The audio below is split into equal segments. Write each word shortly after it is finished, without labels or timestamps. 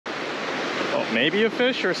Maybe a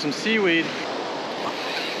fish or some seaweed.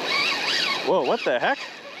 Whoa, what the heck?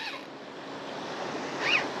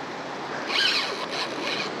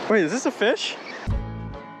 Wait, is this a fish?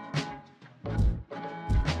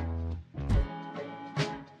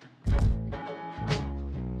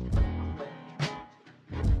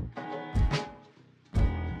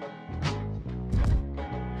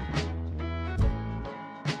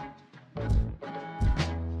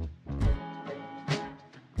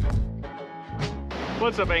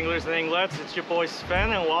 What's up, anglers and anglets? It's your boy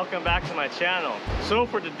Sven and welcome back to my channel. So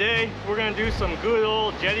for today, we're gonna do some good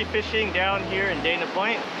old jetty fishing down here in Dana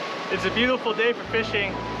Point. It's a beautiful day for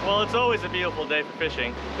fishing. Well, it's always a beautiful day for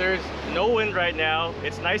fishing. There's no wind right now.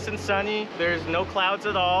 It's nice and sunny. There's no clouds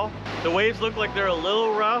at all. The waves look like they're a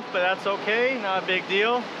little rough, but that's okay, not a big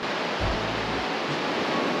deal.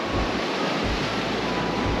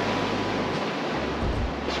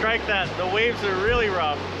 Strike that, the waves are really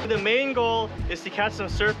rough. The main goal is to catch some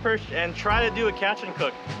surf perch and try to do a catch and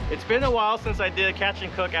cook. It's been a while since I did a catch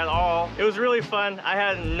and cook at all. It was really fun. I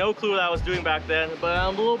had no clue what I was doing back then, but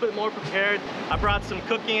I'm a little bit more prepared. I brought some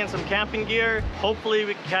cooking and some camping gear. Hopefully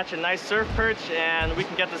we can catch a nice surf perch and we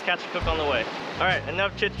can get this catch and cook on the way. All right,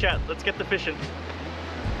 enough chit chat, let's get to fishing.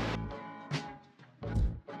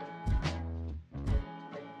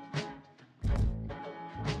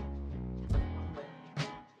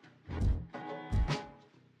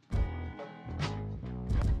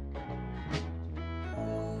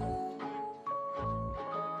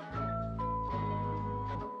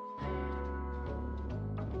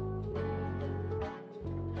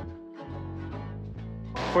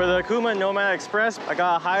 For the Kuma Nomad Express, I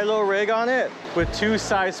got a high-low rig on it with two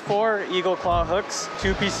size 4 Eagle Claw hooks,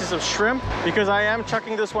 2 pieces of shrimp. Because I am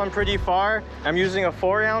chucking this one pretty far, I'm using a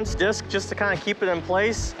 4-ounce disc just to kind of keep it in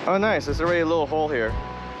place. Oh nice, there's already a little hole here.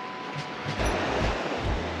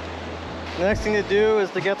 The next thing to do is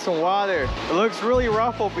to get some water. It looks really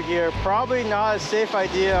rough over here, probably not a safe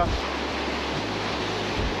idea.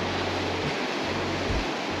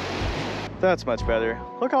 That's much better.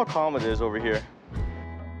 Look how calm it is over here.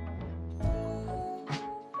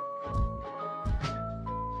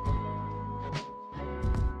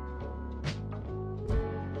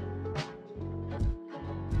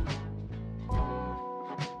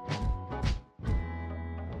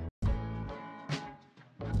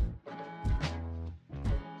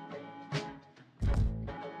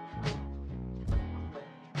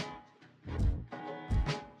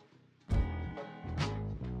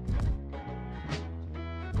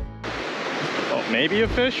 Maybe a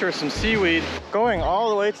fish or some seaweed. Going all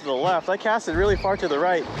the way to the left. I cast it really far to the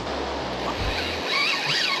right.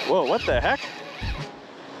 Whoa, what the heck?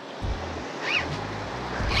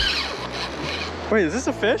 Wait, is this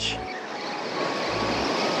a fish?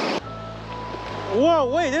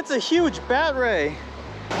 Whoa, wait, it's a huge bat ray.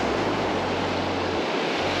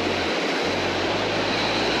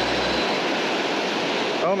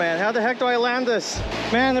 Oh man, how the heck do I land this?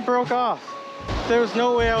 Man, it broke off. There was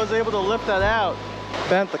no way I was able to lift that out.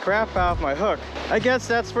 Bent the crap out of my hook. I guess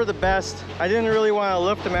that's for the best. I didn't really want to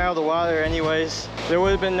lift him out of the water anyways. There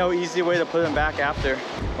would have been no easy way to put him back after.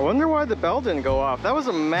 I wonder why the bell didn't go off. That was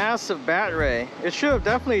a massive bat ray. It should have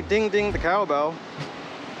definitely ding-dinged the cowbell.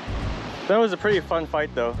 That was a pretty fun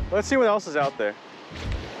fight though. Let's see what else is out there.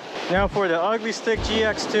 Now for the Ugly Stick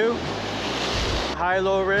GX2.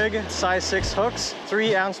 High-low rig, size 6 hooks,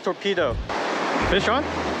 3-ounce torpedo. Fish on?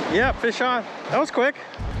 Yeah, fish on. That was quick.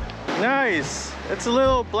 Nice. It's a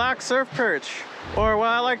little Black Surfperch, or what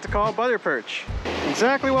I like to call Butter Perch.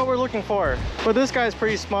 Exactly what we're looking for. But this guy's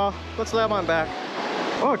pretty small. Let's let him on back.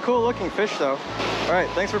 Oh, cool looking fish though. All right,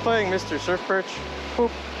 thanks for playing, Mr. Surfperch.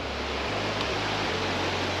 Boop.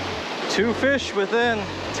 2 fish within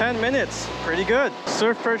 10 minutes. Pretty good.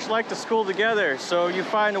 Surf perch like to school together, so you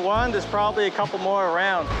find one, there's probably a couple more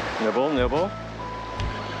around. Nibble, nibble.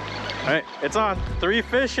 All right, it's on. 3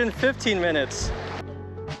 fish in 15 minutes.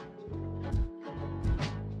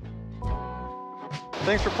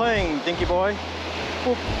 Thanks for playing, dinky boy.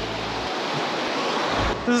 Boop.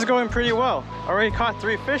 This is going pretty well. Already caught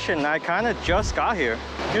 3 fish and I kind of just got here.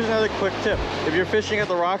 Here's another quick tip. If you're fishing at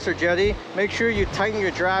the rocks or jetty, make sure you tighten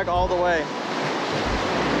your drag all the way.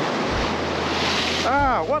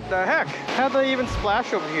 Ah, what the heck? How'd they even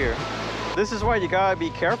splash over here? This is why you gotta be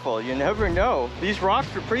careful. You never know. These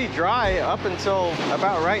rocks are pretty dry up until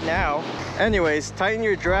about right now. Anyways, tighten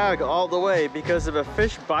your drag all the way, because if a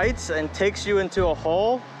fish bites and takes you into a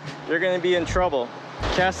hole, you're gonna be in trouble.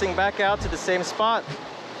 Casting back out to the same spot.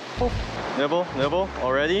 Oof. Nibble, nibble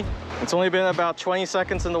already. It's only been about 20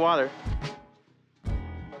 seconds in the water.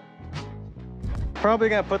 Probably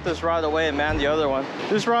gonna put this rod away and man the other one.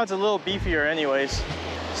 This rod's a little beefier anyways.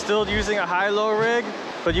 Still using a high-low rig,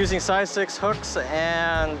 but using size 6 hooks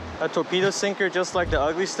and a torpedo sinker just like the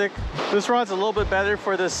ugly stick. This rod's a little bit better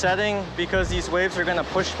for this setting because these waves are gonna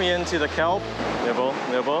push me into the kelp. Nibble,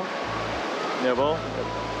 nibble, nibble.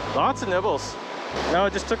 Lots of nibbles. No,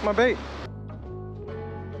 it just took my bait.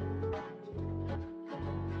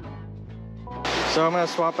 So I'm gonna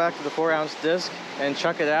swap back to the 4-ounce disc and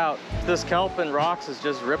chuck it out. This kelp and rocks is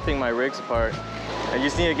just ripping my rigs apart. I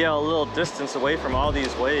just need to get a little distance away from all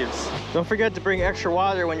these waves. Don't forget to bring extra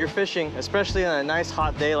water when you're fishing, especially on a nice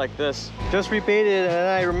hot day like this. Just rebaited and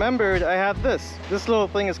I remembered I had this. This little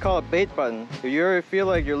thing is called a bait button. If you ever feel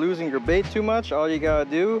like you're losing your bait too much, all you gotta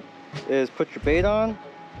do is put your bait on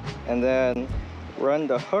and then run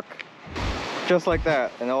the hook just like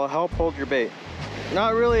that, and it'll help hold your bait.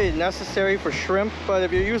 Not really necessary for shrimp, but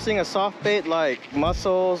if you're using a soft bait like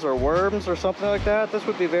mussels or worms or something like that, this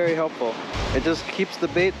would be very helpful. It just keeps the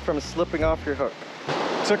bait from slipping off your hook.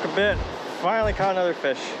 Took a bit, finally caught another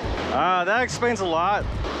fish. That explains a lot.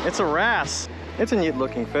 It's a wrasse. It's a neat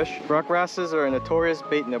looking fish. Rock wrasses are notorious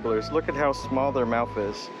bait nibblers. Look at how small their mouth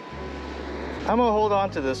is. I'm gonna hold on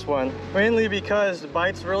to this one, mainly because the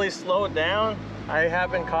bite's really slowed down. I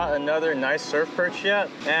haven't caught another nice surf perch yet,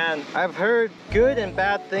 and I've heard good and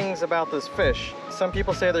bad things about this fish. Some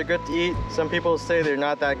people say they're good to eat, some people say they're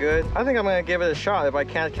not that good. I think I'm gonna give it a shot if I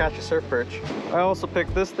can't catch a surf perch. I also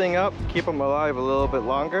picked this thing up, keep them alive a little bit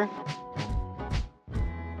longer.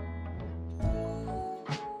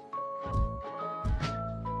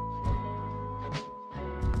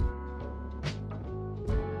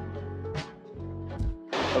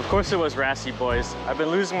 Of course it was wrasse, boys. I've been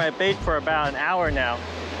losing my bait for about an hour now.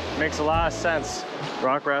 Makes a lot of sense.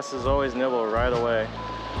 Rock wrasses always nibble right away.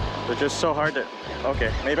 They're just so hard to...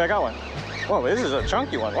 Okay, maybe I got one. Whoa, this is a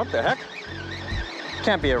chunky one. What the heck?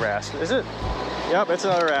 Can't be a wrasse, is it? Yep, it's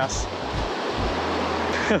another wrasse.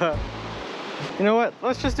 You know what?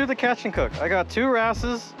 Let's just do the catch and cook. I got 2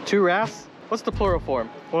 wrasses. 2 wrasse? What's the plural form?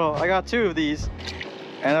 Well, I got 2 of these.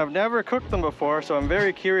 And I've never cooked them before, so I'm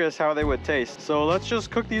very curious how they would taste. So let's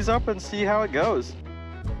just cook these up and see how it goes.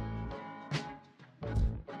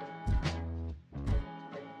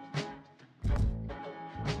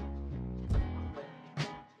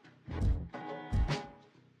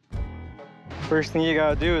 First thing you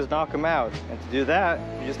gotta do is knock them out. And to do that,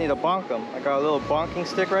 you just need to bonk them. I got a little bonking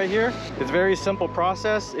stick right here. It's a very simple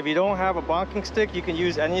process. If you don't have a bonking stick, you can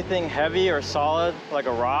use anything heavy or solid, like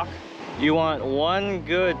a rock. You want one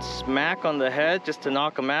good smack on the head just to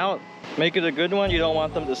knock them out. Make it a good one, you don't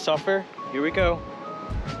want them to suffer. Here we go.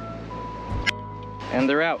 And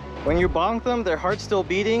they're out. When you bonk them, their heart's still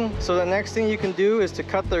beating, so the next thing you can do is to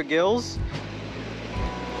cut their gills.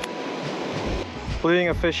 Bleeding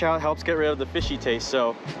a fish out helps get rid of the fishy taste,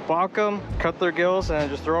 so bonk them, cut their gills, and then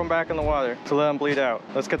just throw them back in the water to let them bleed out.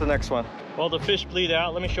 Let's get the next one. While the fish bleed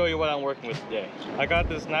out, let me show you what I'm working with today. I got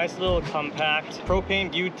this nice little compact propane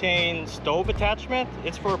butane stove attachment.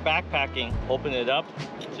 It's for backpacking. Open it up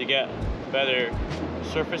so you get better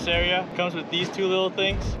surface area. It comes with these 2 little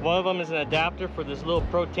things. One of them is an adapter for this little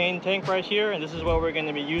propane tank right here, and this is what we're going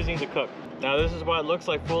to be using to cook. Now this is what it looks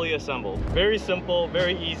like fully assembled. Very simple,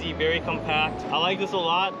 very easy, very compact. I like this a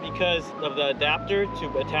lot because of the adapter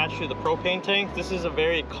to attach to the propane tank. This is a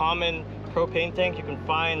very common propane tank you can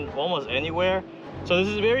find almost anywhere. So this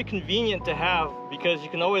is very convenient to have because you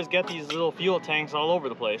can always get these little fuel tanks all over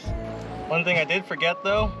the place. One thing I did forget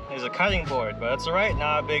though is a cutting board, but that's all right,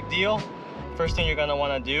 not a big deal. First thing you're gonna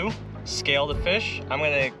wanna do, scale the fish. I'm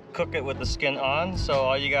gonna cook it with the skin on, so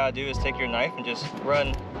all you gotta do is take your knife and just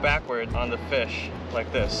run backward on the fish like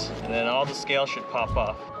this, and then all the scales should pop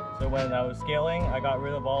off. So when I was scaling, I got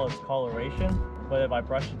rid of all its coloration, but if I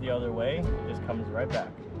brush it the other way, it just comes right back.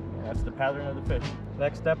 And that's the pattern of the fish.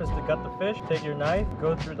 Next step is to gut the fish. Take your knife,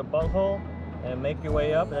 go through the butthole, and make your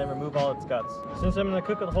way up and then remove all its guts. Since I'm gonna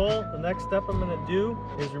cook it whole, the next step I'm gonna do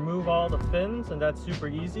is remove all the fins, and that's super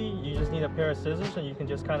easy. You just need a pair of scissors and you can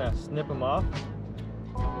just kind of snip them off.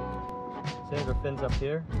 Save the fins up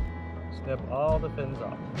here. Snip all the fins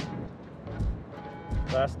off.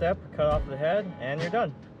 Last step, cut off the head and you're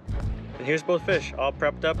done. And here's both fish, all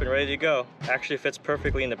prepped up and ready to go. Actually fits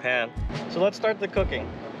perfectly in the pan. So let's start the cooking.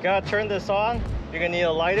 You gotta turn this on. You're gonna need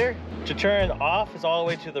a lighter. To turn it off is all the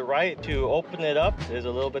way to the right. To open it up is a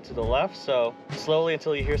little bit to the left. So slowly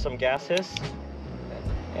until you hear some gas hiss.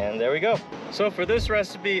 And there we go. So for this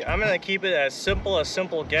recipe, I'm gonna keep it as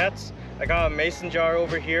simple gets. I got a mason jar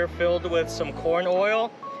over here filled with some corn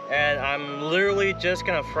oil and I'm literally just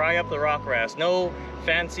gonna fry up the rock wrasse. No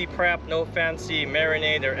fancy prep, no fancy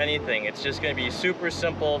marinade or anything. It's just gonna be super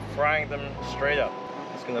simple, frying them straight up.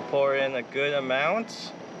 Just gonna pour in a good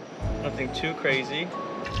amount, nothing too crazy.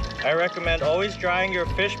 I recommend always drying your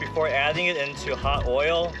fish before adding it into hot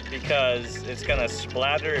oil because it's gonna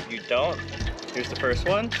splatter if you don't. Here's the first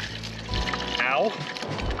one. Ow.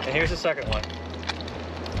 And here's the second one.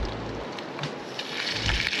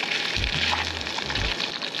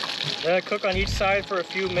 Let it cook on each side for a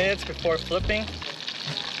few minutes before flipping.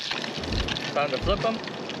 Time to flip them.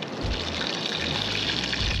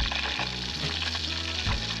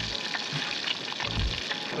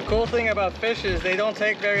 The cool thing about fish is they don't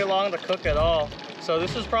take very long to cook at all. So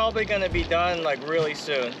this is probably gonna be done like really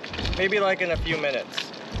soon. Maybe like in a few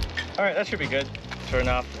minutes. All right, that should be good. Turn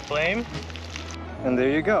off the flame. And there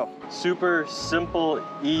you go. Super simple,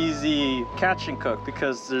 easy catch and cook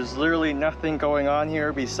because there's literally nothing going on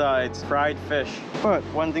here besides fried fish. But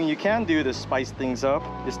one thing you can do to spice things up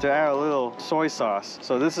is to add a little soy sauce.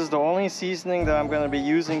 So this is the only seasoning that I'm gonna be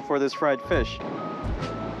using for this fried fish.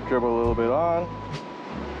 Dribble a little bit on.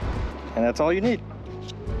 And that's all you need.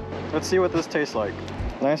 Let's see what this tastes like.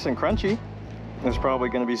 Nice and crunchy. There's probably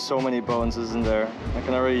gonna be so many bones, isn't there? I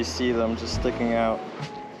can already see them just sticking out.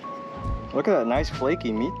 Look at that nice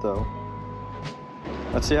flaky meat though.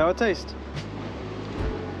 Let's see how it tastes.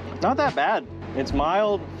 Not that bad. It's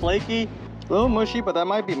mild, flaky, a little mushy, but that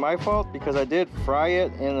might be my fault because I did fry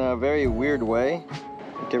it in a very weird way.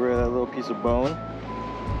 Get rid of that little piece of bone.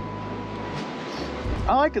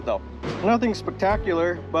 I like it though. Nothing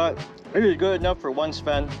spectacular, but it is good enough for one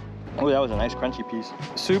Sven. Oh, that was a nice crunchy piece.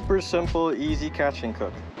 Super simple, easy catch and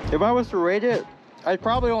cook. If I was to rate it, I'd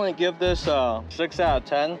probably only give this 6 out of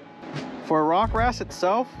 10. For rock wrasse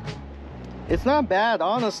itself, it's not bad,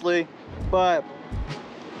 honestly, but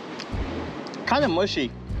kind of mushy.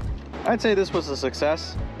 I'd say this was a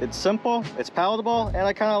success. It's simple, it's palatable, and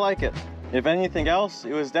I kind of like it. If anything else,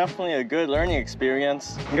 it was definitely a good learning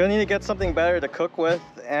experience. I'm gonna need to get something better to cook with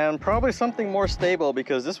and probably something more stable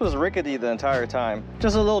because this was rickety the entire time.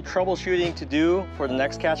 Just a little troubleshooting to do for the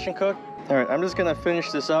next catch and cook. All right, I'm just gonna finish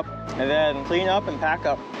this up and then clean up and pack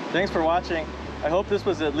up. Thanks for watching. I hope this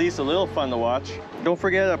was at least a little fun to watch. Don't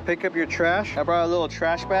forget to pick up your trash. I brought a little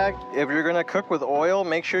trash bag. If you're gonna cook with oil,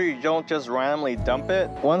 make sure you don't just randomly dump it.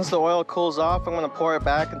 Once the oil cools off, I'm gonna pour it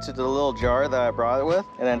back into the little jar that I brought it with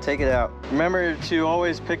and then take it out. Remember to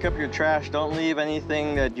always pick up your trash. Don't leave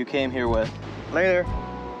anything that you came here with. Later.